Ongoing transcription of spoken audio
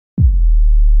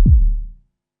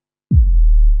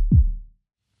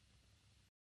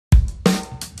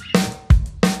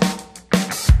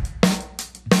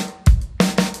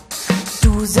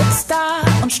Du sitzt da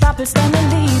und stapelst deine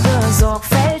Liebe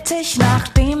sorgfältig nach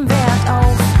dem Wert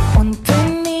auf. Und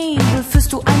penibel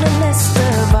führst du eine Liste,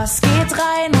 was geht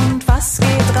rein und was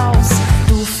geht raus.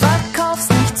 Du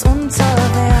verkaufst nichts unter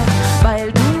Wert,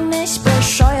 weil du nicht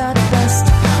bescheuert bist.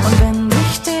 Und wenn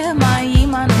sich dir mal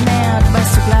jemand nähert,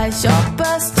 weißt du gleich, ob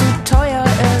es zu teuer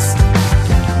ist.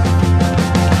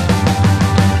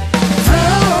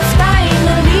 Wirf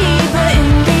deine Liebe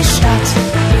in die Stadt.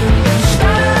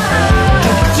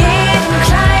 Gib jedem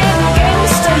kleinen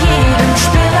Gangster, jedem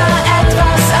Spinner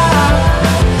etwas ab.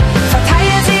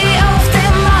 Verteile sie auf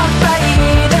dem Markt bei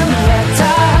jedem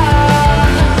Wetter.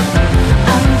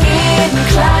 An jeden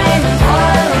kleinen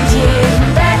Proll und jeden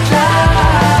Bettler.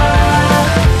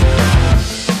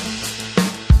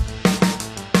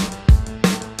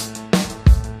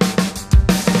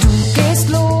 Du gehst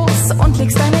los und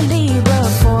legst deine Liebe